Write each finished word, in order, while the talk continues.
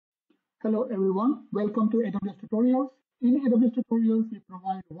Hello everyone, welcome to AWS Tutorials. In AWS Tutorials, we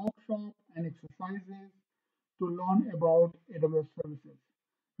provide workshops and exercises to learn about AWS services.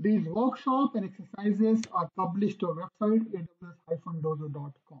 These workshops and exercises are published on our website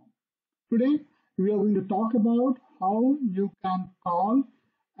aws-dojo.com. Today, we are going to talk about how you can call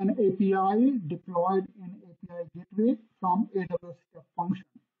an API deployed in API Gateway from AWS Step Function.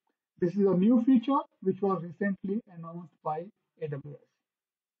 This is a new feature which was recently announced by AWS.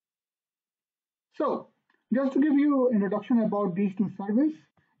 So, just to give you an introduction about these two services,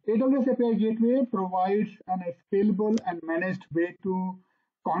 AWS API Gateway provides a scalable and managed way to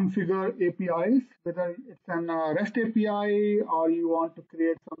configure APIs, whether it's an REST API or you want to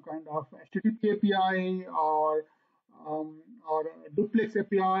create some kind of HTTP API or a duplex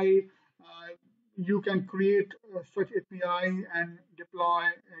API. You can create such API and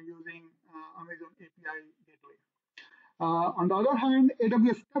deploy using Amazon API Gateway. On the other hand,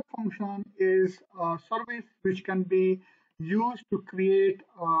 AWS Step Function is a service which can be used to create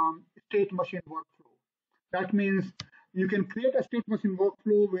state machine workflow. That means you can create a state machine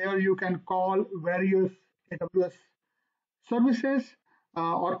workflow where you can call various AWS services,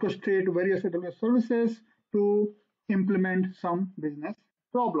 orchestrate various AWS services to implement some business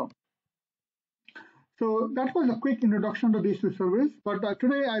problem. So that was a quick introduction to these two services, but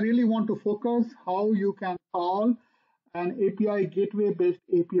today I really want to focus how you can call an API gateway-based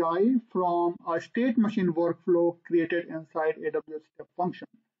API from a state machine workflow created inside AWS Step Function.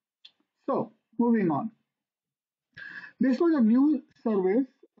 So, moving on. This was a new service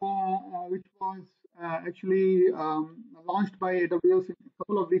which was actually launched by AWS a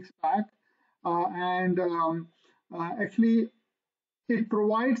couple of weeks back, actually it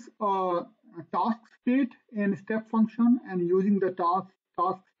provides a task state in Step Function, and using the task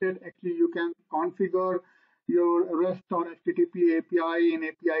state, actually you can configure your REST or HTTP API in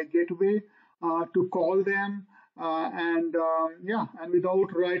API Gateway to call them, and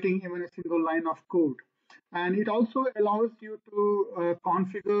without writing even a single line of code. And it also allows you to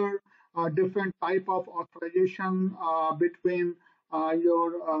configure different type of authorization between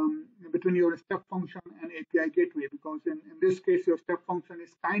your Step Function and API Gateway, because in this case your Step Function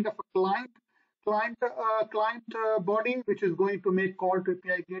is kind of a client body which is going to make call to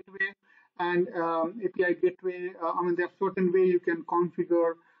API Gateway. And API Gateway, there's certain way you can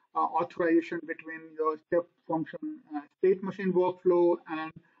configure authorization between your Step Function state machine workflow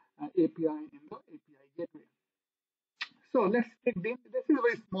and API in the API Gateway. So let's take this. This is a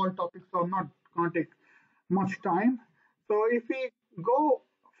very small topic, so I'm not going to take much time. So if we go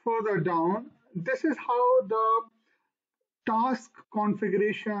further down, this is how the task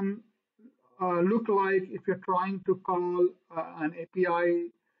configuration look like if you're trying to call an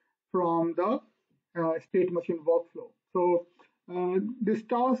API from the state machine workflow. So this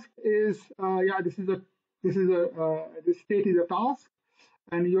task is this state is a task,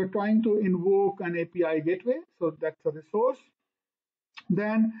 and you're trying to invoke an API gateway. So that's a resource.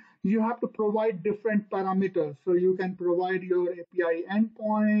 Then you have to provide different parameters. So you can provide your API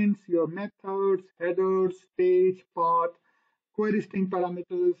endpoints, your methods, headers, stage, path, query string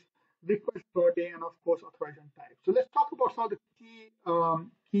parameters, request per day, and of course authorization type. So let's talk about some of the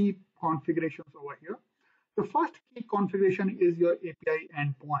key configurations over here. The first key configuration is your API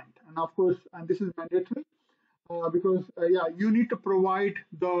endpoint, and of course, and this is mandatory because you need to provide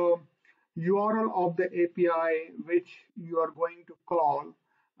the URL of the API which you are going to call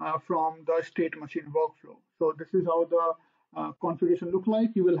from the state machine workflow. So this is how the configuration look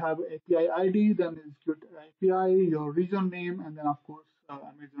like. You will have API ID, then institute API, your region name, and then of course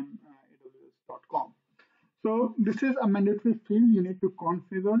Amazon AWS.com. So this is a mandatory field you need to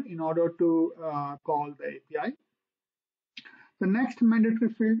configure in order to call the API. The next mandatory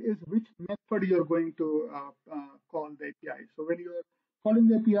field is which method you're going to call the API. So when you're calling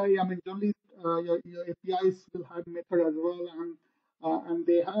the API, generally your APIs will have method as well, and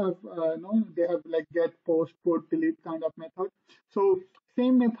they have like get, post, put, delete kind of method. So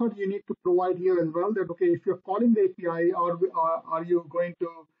same method you need to provide here as well. That okay, if you're calling the API, or are you going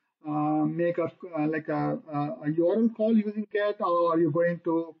to make a URL call using get, or are you going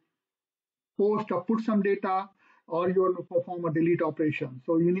to post or put some data, or you want to perform a delete operation.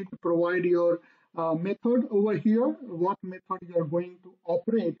 So you need to provide your method over here, what method you are going to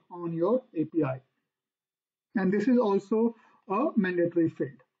operate on your API. And this is also a mandatory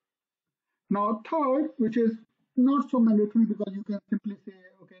field. Now third, which is not so mandatory because you can simply say,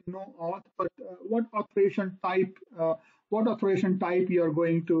 okay, no auth, but what authorization type you are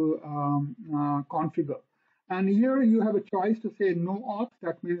going to configure. And here you have a choice to say no auth.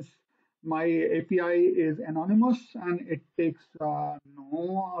 That means my API is anonymous and it takes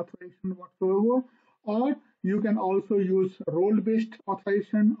no authorization whatsoever. Or you can also use role-based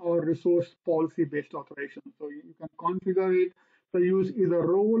authorization or resource policy-based authorization. So you can configure it to use either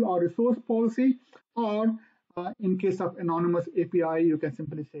role or resource policy, or in case of anonymous API, you can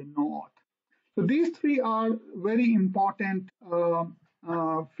simply say no auth. So these three are very important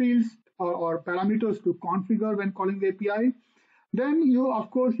fields or parameters to configure when calling the API. Then you, of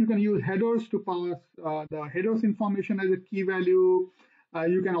course, you can use headers to pass the headers information as a key value.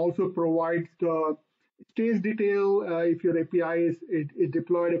 You can also provide the stage detail. If your API is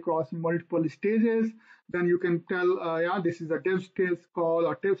deployed across multiple stages, then you can tell, yeah, this is a dev stage call,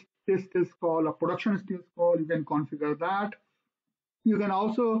 or test stage call, or production stage call. You can configure that. You can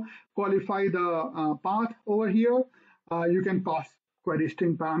also qualify the path over here. You can pass query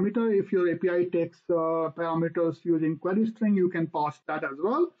string parameter. If your API takes parameters using query string, you can pass that as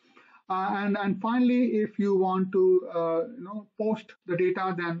well. And finally, if you want to post the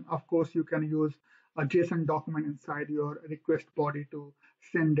data, then of course you can use a JSON document inside your request body to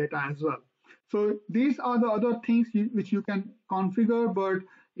send data as well. So these are the other things which you can configure, but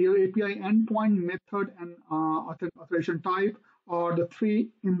your API endpoint, method, and authorization type are the three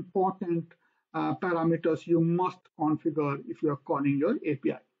important parameters you must configure if you are calling your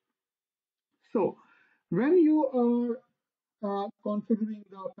API. So when you are configuring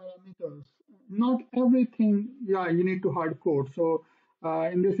the parameters, not everything, yeah, you need to hard code. So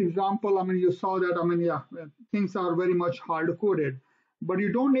in this example, I mean, you saw that, I mean, yeah, things are very much hard coded, but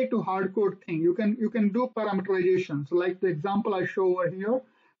you don't need to hard code thing. You can do parameterization. So like the example I show over here,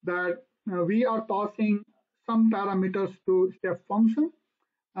 that we are passing some parameters to step function,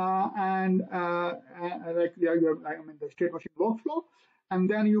 and like I mean the state machine workflow, and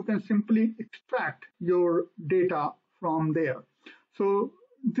then you can simply extract your data from there. So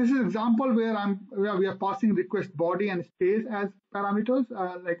this is an example where we are passing request body and stage as parameters,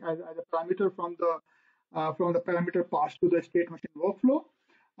 like as a parameter from the parameter passed to the state machine workflow.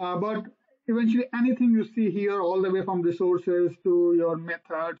 But eventually, anything you see here, all the way from resources to your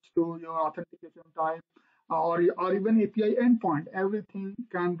methods to your authentication type, or even API endpoint, everything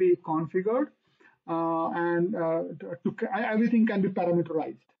can be configured, and everything can be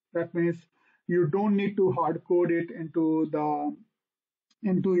parameterized. That means you don't need to hard code it into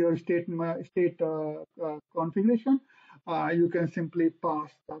your state configuration. You can simply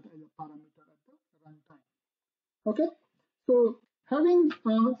pass that as a parameter at the runtime. Okay, so having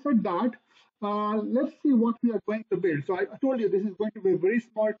said that, let's see what we are going to build. So I told you this is going to be a very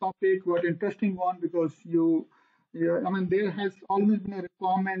small topic, but interesting one, because I mean, there has always been a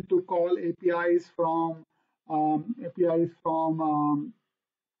requirement to call APIs from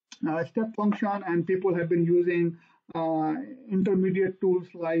step function, and people have been using intermediate tools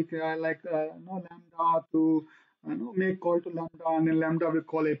like Lambda to make call to Lambda, and then Lambda will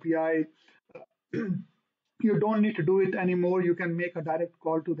call API. You don't need to do it anymore. You can make a direct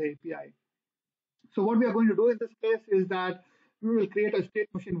call to the API. So what we are going to do in this case is that we will create a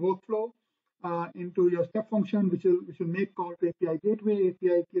state machine workflow into your step function, which will make call to API gateway.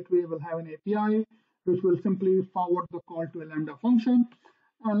 API gateway will have an API, which will simply forward the call to a Lambda function.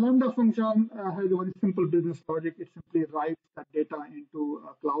 And Lambda function has a very simple business logic. It simply writes that data into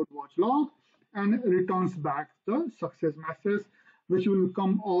a CloudWatch log and returns back the success message, which will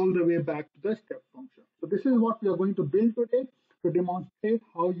come all the way back to the step function. So this is what we are going to build today to demonstrate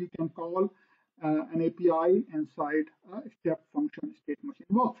how you can call an API inside a step function state machine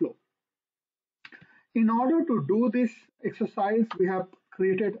workflow. In order to do this exercise, we have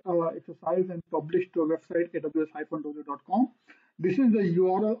created an exercise and published to a website, aws-dojo.com. This is the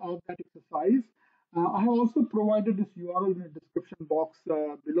URL of that exercise. I have also provided this URL in the description box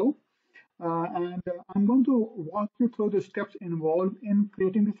below. And I'm going to walk you through the steps involved in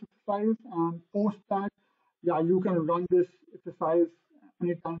creating this exercise, and post that, yeah, you can run this exercise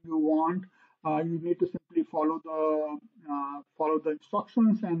anytime you want. You need to simply follow the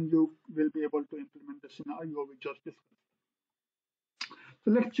instructions, and you will be able to implement the scenario we just discussed.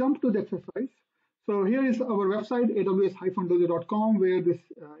 So let's jump to the exercise. So here is our website, aws-dojo.com, where this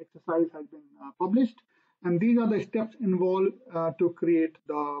exercise has been published, and these are the steps involved to create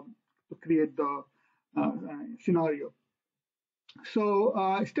the scenario. So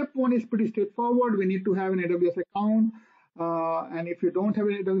step one is pretty straightforward. We need to have an AWS account. And if you don't have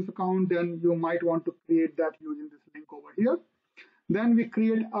an AWS account, then you might want to create that using this link over here. Then we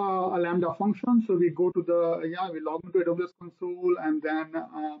create a Lambda function. So we go to we log into AWS console, and then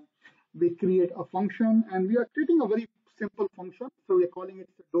we create a function. And we are creating a very simple function. So we're calling it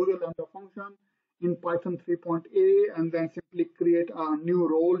the Dojo Lambda function. in Python 3.a, and then simply create a new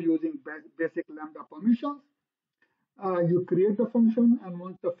role using basic Lambda permissions. You create the function, and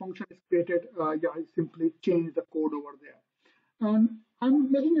once the function is created, you simply change the code over there. And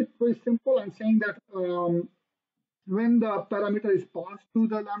I'm making it very simple. I'm saying that when the parameter is passed to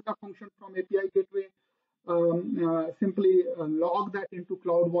the Lambda function from API Gateway, simply log that into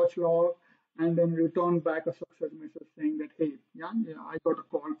CloudWatch log, and then return back a success message saying that, hey, I got a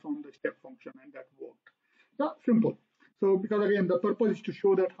call from the step function and that worked. Yeah, simple. So because again, the purpose is to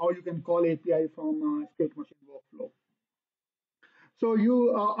show that how you can call API from state machine workflow. So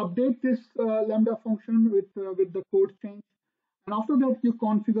you update this Lambda function with the code change, and after that you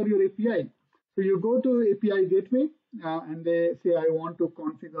configure your API. So you go to API Gateway, and they say I want to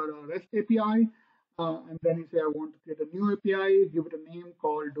configure a REST API, and then you say I want to create a new API, give it a name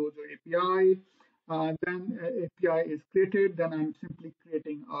called Dojo API. Then API is created. Then I'm simply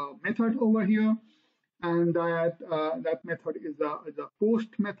creating a method over here, and that method is a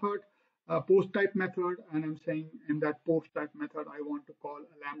post method. Post type method, and I'm saying in that post type method I want to call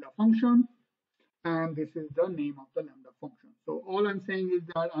a Lambda function, and this is the name of the Lambda function. So all I'm saying is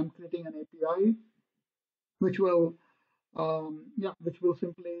that I'm creating an API which will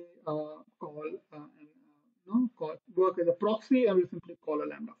simply work as a proxy, and will simply call a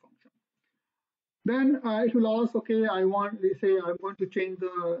Lambda function. Then it will ask, okay, I'm going to change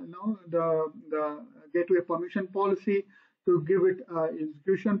the gateway permission policy to give it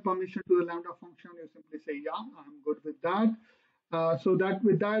execution permission to the Lambda function. You simply say, yeah, I'm good with that. So that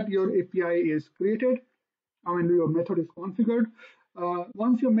with that, your API is created. Your method is configured.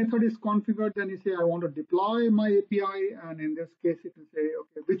 Once your method is configured, then you say, I want to deploy my API. And in this case, it will say,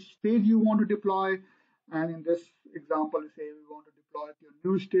 okay, which stage you want to deploy. And in this example, you say we want to deploy to your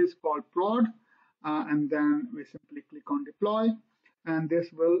new stage called prod. And then we simply click on deploy. And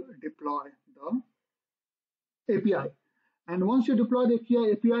this will deploy the API. And once you deploy the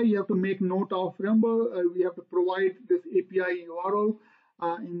API, you have to make note of, remember, we have to provide this API URL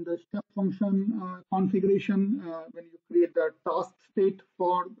in the step function configuration when you create the task state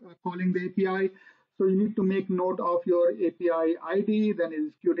for calling the API. So you need to make note of your API ID, then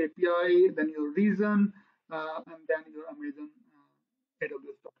execute API, then your reason, and then your Amazon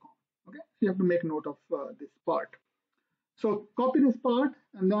AWS.com. Okay, so you have to make note of this part. So copy this part,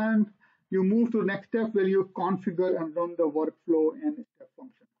 and then you move to the next step where you configure and run the workflow in step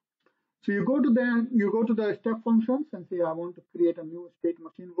function. So you go to the step functions and say I want to create a new state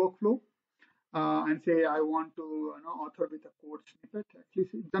machine workflow, and say I want to author with a code snippet. Actually,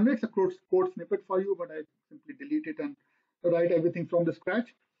 it generates a code snippet for you, but I simply delete it and write everything from the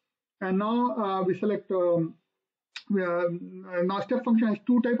scratch. And now we select. Now step function has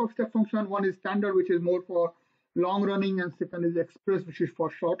two types of step function. One is standard, which is more for long running, and second is express, which is for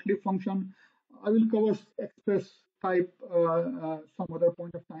short-lived function. I will cover express type some other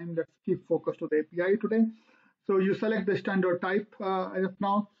point of time. Let's keep focused to the API today. So you select the standard type as of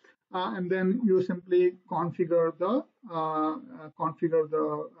now, and then you simply configure the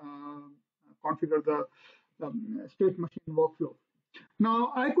state machine workflow.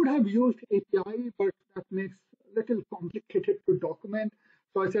 Now I could have used API, but that makes a little complicated to document.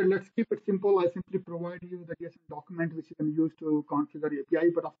 So I said, let's keep it simple. I simply provide you the JSON document which you can use to configure the API.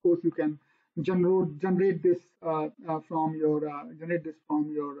 But of course, you can generate this from your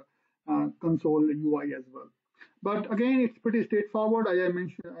console UI as well. But again, it's pretty straightforward. As I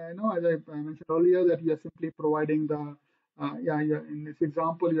mentioned earlier, that you are simply providing the in this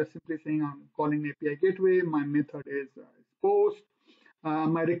example, you are simply saying I'm calling API gateway. My method is post.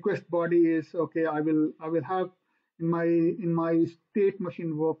 My request body is okay. I will have in my state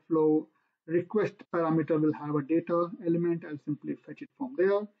machine workflow, request parameter will have a data element. I'll simply fetch it from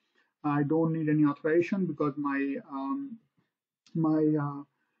there. I don't need any authorization because my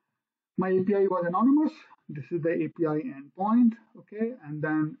API was anonymous. This is the API endpoint, okay? And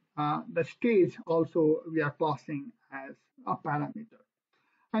then the stage also we are passing as a parameter.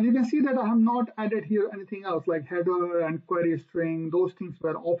 And you can see that I have not added here anything else like header and query string. Those things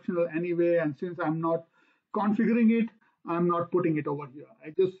were optional anyway. And since I'm not configuring it, I'm not putting it over here.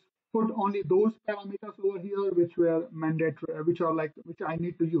 I just put only those parameters over here which were mandatory, which I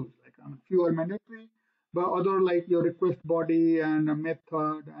need to use. Like few are mandatory, but other like your request body and a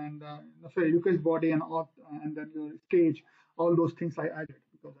method and request body and auth and then your stage, all those things I added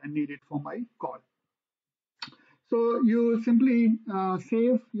because I need it for my call. So you simply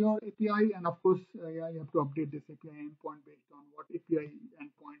save your API, and of course, you have to update this API endpoint based on what API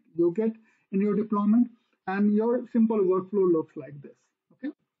endpoint you get in your deployment. And your simple workflow looks like this.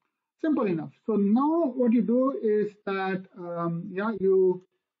 Okay, simple enough. So now what you do is that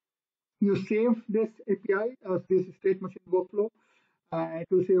You save this API as this state machine workflow. It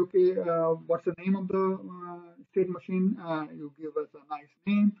will say, okay, what's the name of the state machine? You give us a nice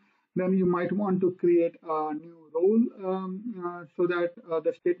name. Then you might want to create a new role so that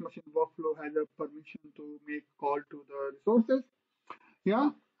the state machine workflow has a permission to make call to the resources.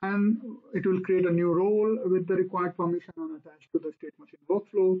 Yeah, and it will create a new role with the required permission and attached to the state machine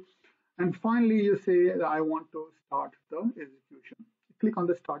workflow. And finally, you say, I want to start the execution. Click on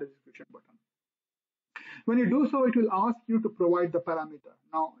the start execution button. When you do so, it will ask you to provide the parameter.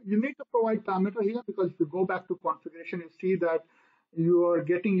 Now, you need to provide parameter here because if you go back to configuration, you see that you are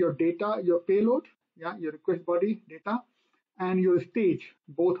getting your data, your payload, yeah, your request body data, and your stage.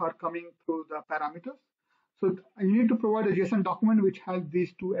 Both are coming through the parameters. So you need to provide a JSON document which has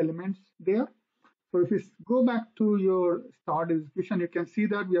these two elements there. So if you go back to your start execution, you can see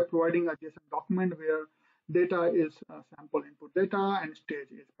that we are providing a JSON document where data is sample input data and stage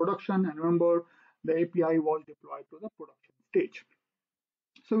is production. And remember, the API was deployed to the production stage.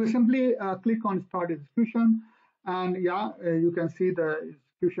 So we simply click on start execution, and yeah, you can see the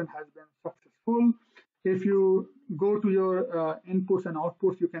execution has been successful. If you go to your inputs and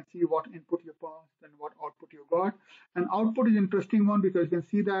outputs, you can see what input you passed and what output you got. And output is interesting one because you can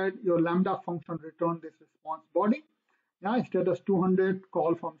see that your Lambda function returned this response body. Yeah, status 200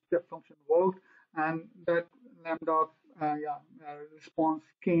 call from step function worked, and that Lambda response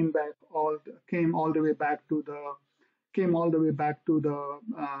came all the way back to the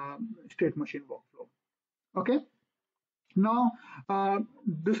state machine workflow. Okay. Now,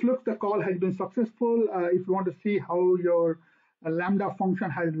 this looks the call has been successful. If you want to see how your Lambda function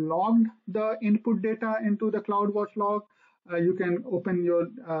has logged the input data into the CloudWatch log, you can open your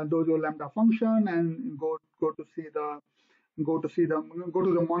Dojo Lambda function and go to the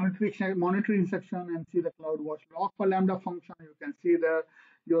monitoring section and see the CloudWatch log for Lambda function. You can see that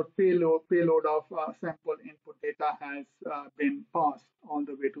your payload of sample input data has been passed all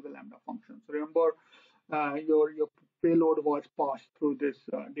the way to the Lambda function. So remember, your payload was passed through this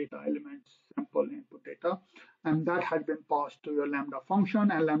data element sample input data, and that had been passed to your Lambda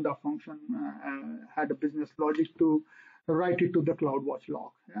function, and Lambda function had a business logic to write it to the CloudWatch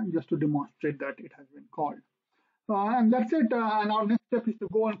log, just to demonstrate that it has been called. And that's it. And our next step is to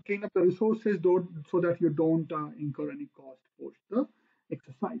go and clean up the resources so that you don't incur any cost post the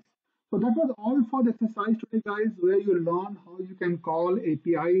exercise. So that was all for the exercise today, guys, where you learn how you can call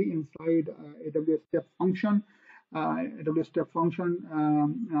API inside AWS Step Function. AWS Step Function,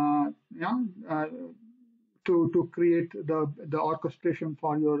 to create the orchestration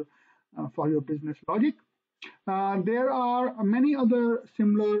for your business logic. There are many other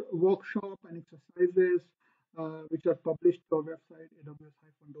similar workshop and exercises which are published to our website,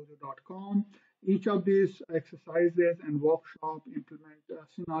 aws-dojo.com. Each of these exercises and workshop implement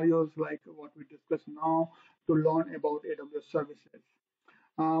scenarios like what we discussed now to learn about AWS services.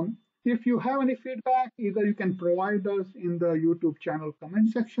 If you have any feedback, either you can provide us in the YouTube channel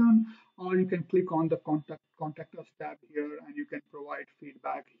comment section, or you can click on the contact us tab here and you can provide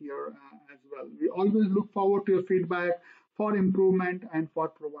feedback here as well. We always look forward to your feedback for improvement and for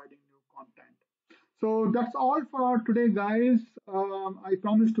providing new content. So that's all for today, guys. I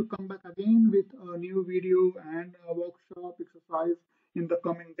promise to come back again with a new video and a workshop exercise in the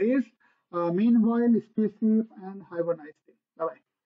coming days. Meanwhile, stay safe and have a nice